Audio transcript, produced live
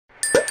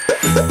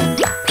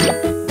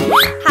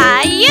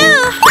하이유!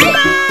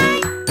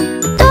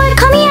 Doll,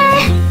 come here!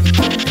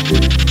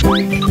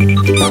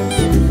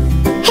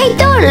 Hey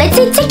Doll, let's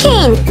eat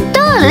chicken!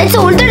 Doll, let's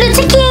order the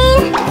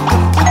chicken!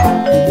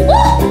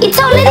 It's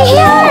already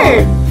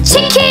here!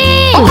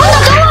 Chicken! Open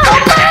the door!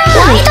 Open!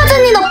 Why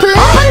doesn't it open?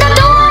 Open the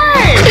door!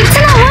 It's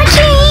not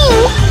working!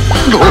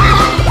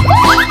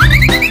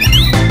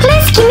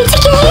 Please give me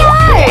chicken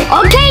here!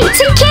 Okay,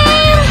 chicken!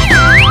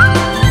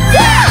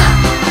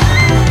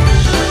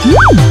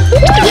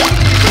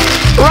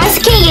 Rice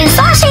cake and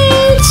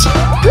sausage!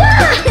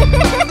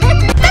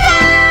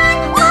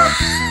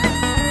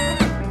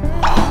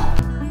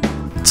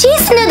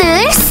 Cheese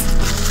noodles!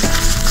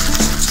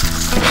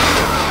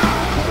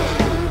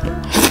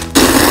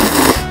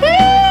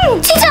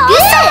 Cheese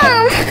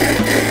awesome!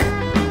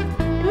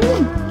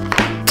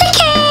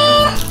 Chicken!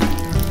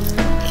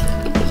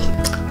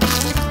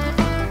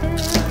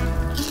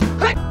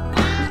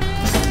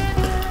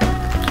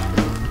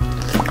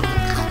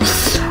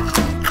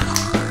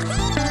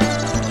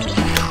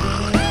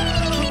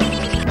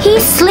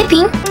 He's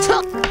sleeping.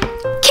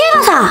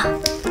 Kielbasa!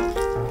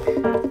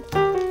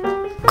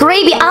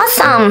 Gravy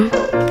awesome!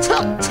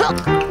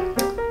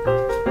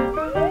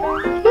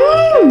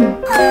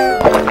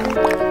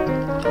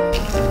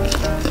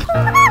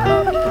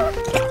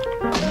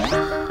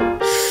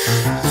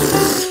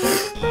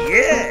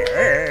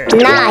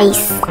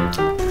 Nice!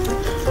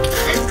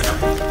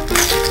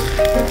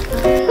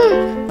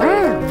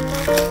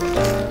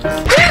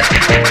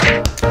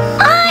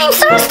 I'm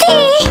thirsty!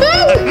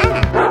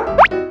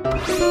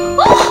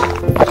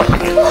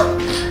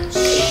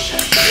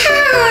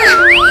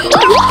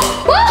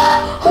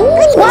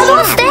 What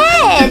was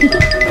that?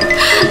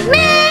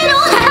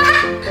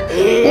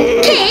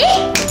 Okay.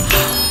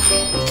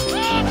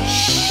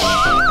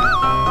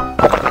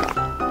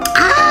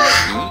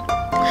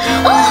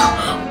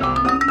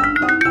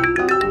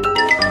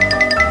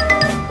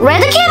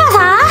 Red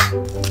Kielbasa!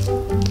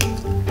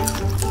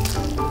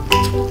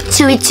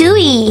 Chewy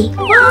chewy!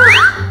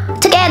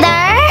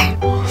 Together!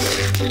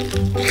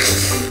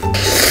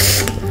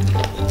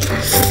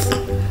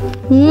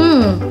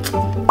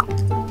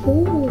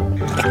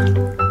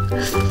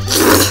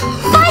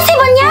 Spicy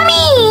but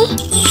yummy!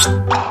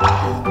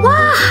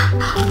 Wow!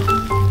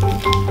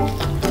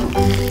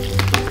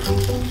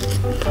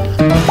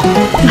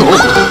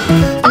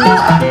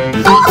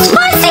 Oh,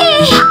 spicy!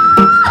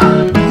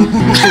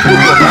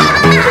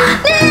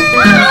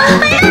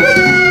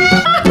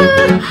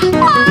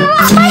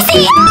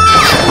 Spicy!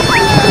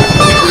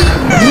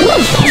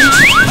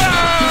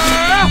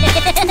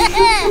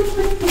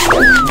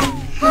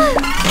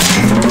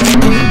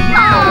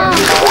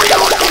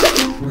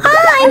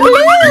 I'm blue!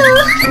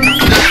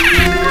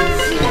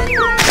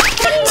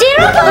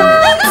 0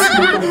 points!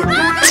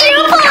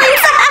 0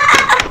 points!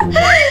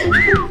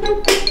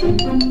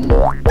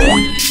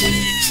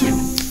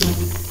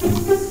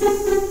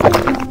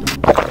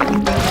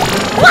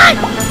 What?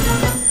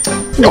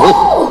 No!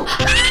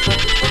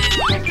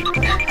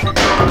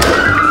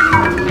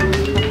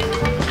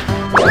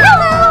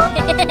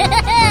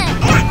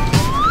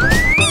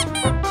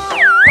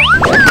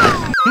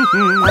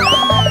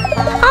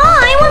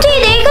 I want to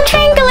eat egg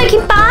triangular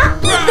kimbap.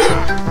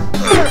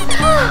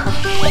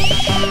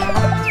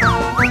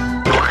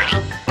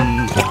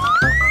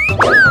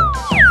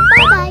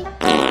 Bye-bye.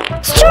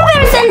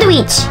 Strawberry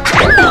sandwich.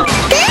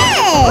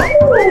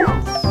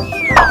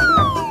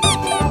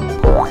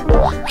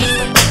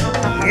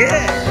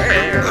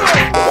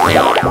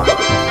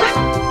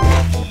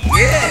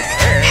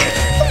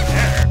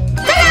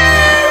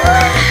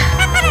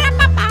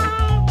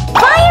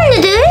 Fire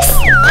noodles.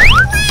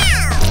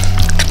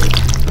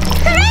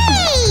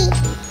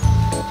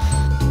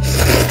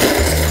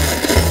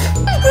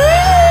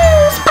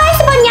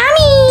 Spicy but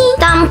yummy!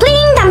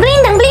 Dumpling,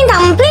 dumpling, dumpling,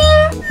 dumpling!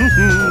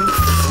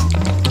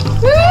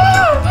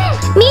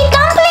 Meat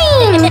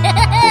dumpling!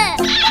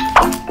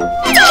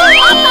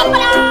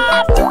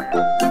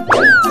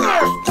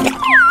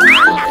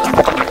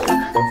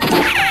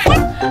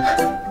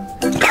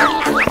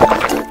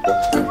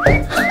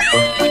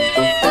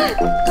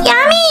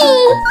 Yummy!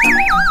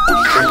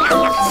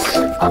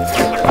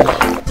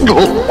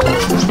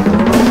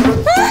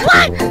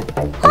 What?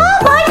 Oh,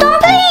 my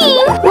dumpling!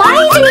 Why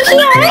isn't it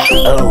here?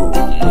 Oh,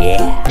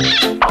 yeah.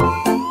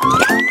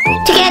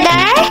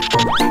 Together?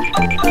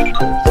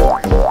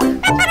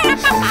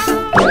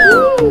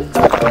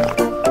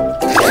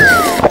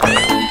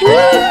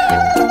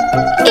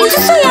 It's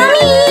so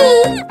yummy!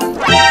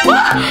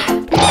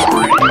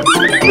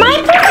 My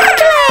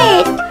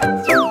chocolate!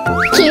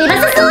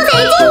 Kielbasa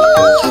sausage!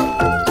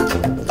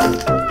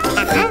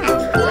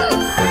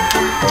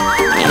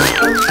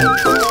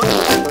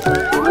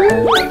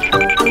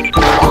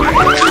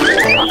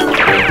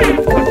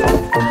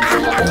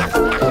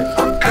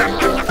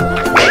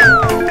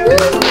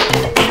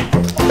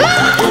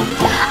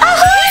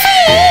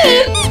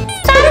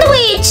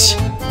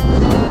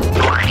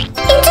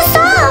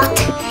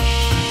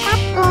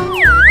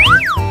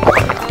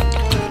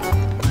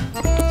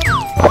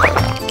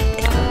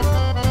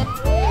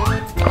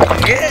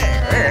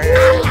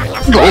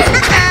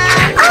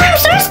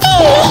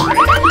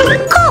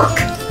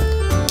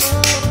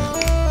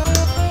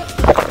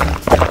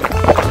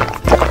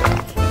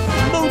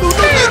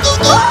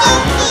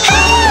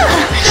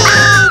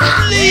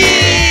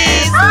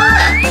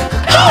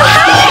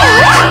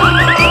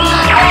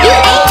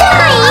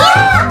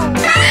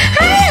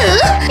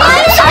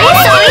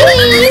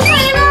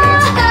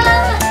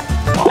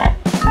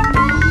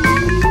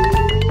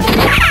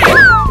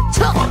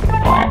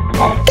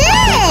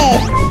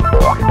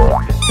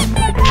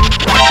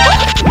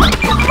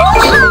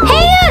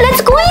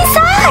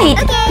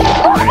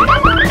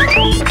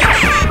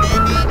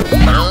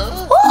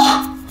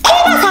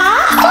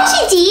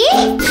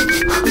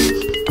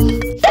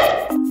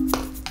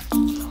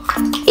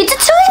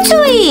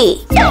 chewy.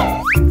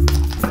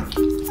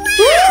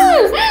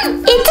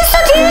 It's so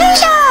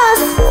delicious.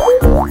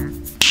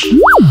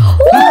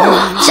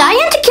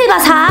 Giant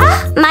kielbasa.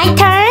 My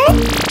turn.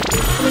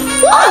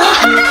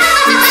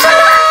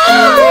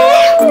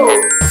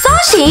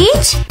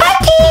 Sausage.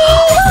 Party.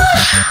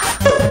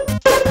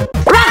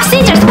 Rock,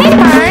 scissors,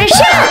 paper,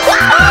 shoot.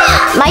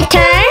 My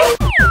turn.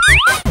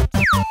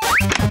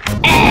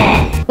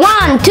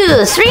 1,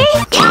 2, 3.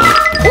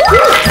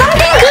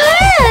 Something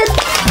good.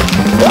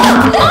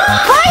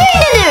 Fire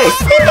noodles.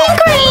 Whipping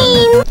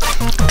cream.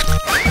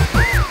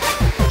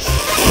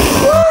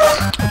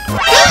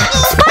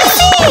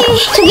 Spicy.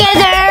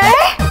 Together.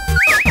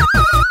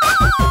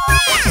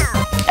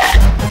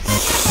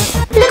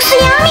 Looks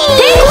yummy.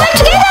 They work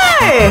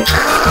together.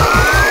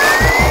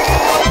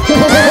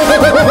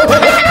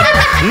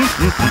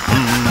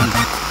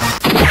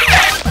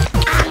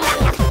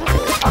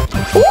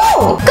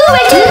 Ooh, go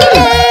it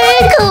together.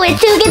 Go it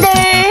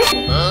together.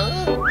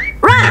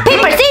 Rock,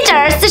 paper,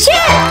 scissors,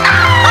 shoot.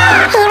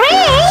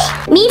 Hooray!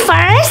 Me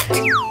first.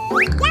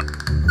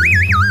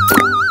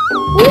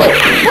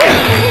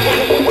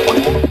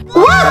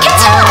 Wow,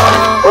 ketchup!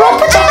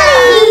 Rope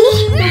jelly!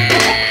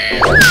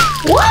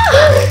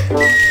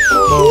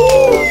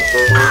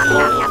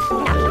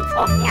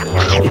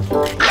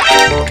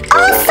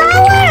 Oh,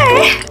 sour!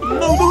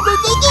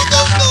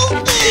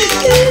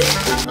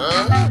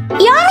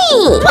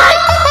 Yummy!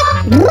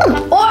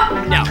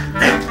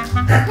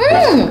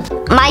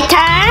 My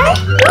turn?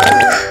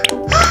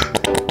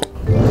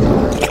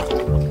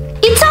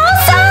 It's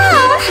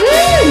awesome!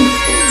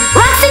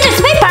 Rock, scissors,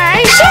 paper,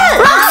 shoot!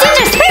 Rock,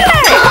 scissors,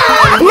 paper!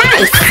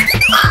 Nice!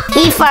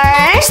 Me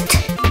first.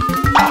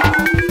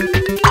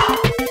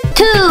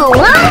 2, 1.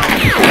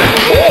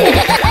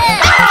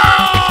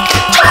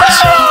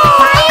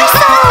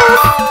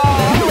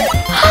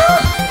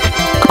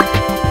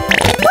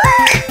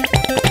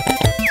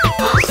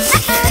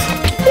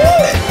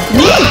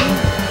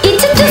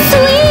 It's too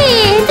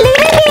sweet!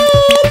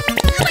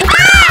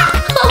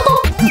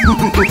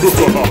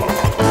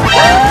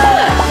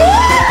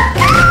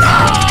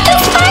 Too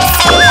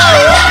spicy!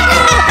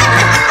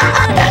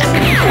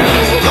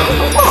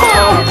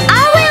 I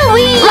will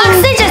win! Rock,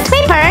 scissors,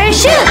 paper,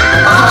 shoot!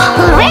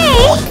 Hooray!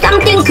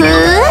 Something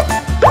good!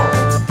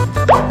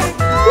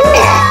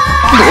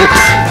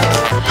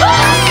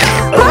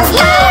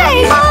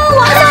 Mustard! Oh,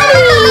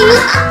 wasabi!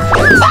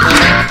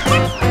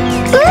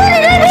 Ooh,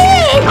 little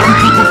bit!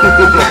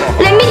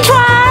 Let me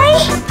try!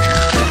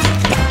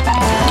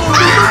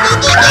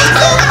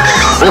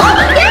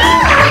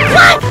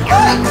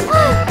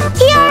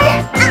 Here!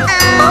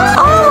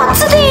 Oh,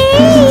 what's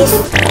this?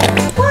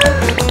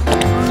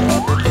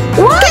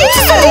 Wow, it's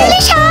so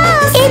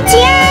delicious! It's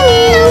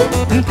yummy!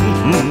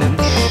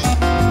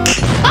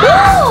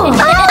 Oh,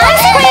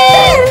 ice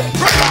cream!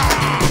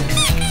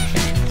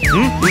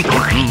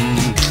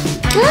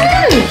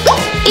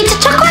 It's a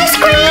chocolate ice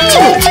cream!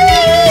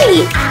 Chewy!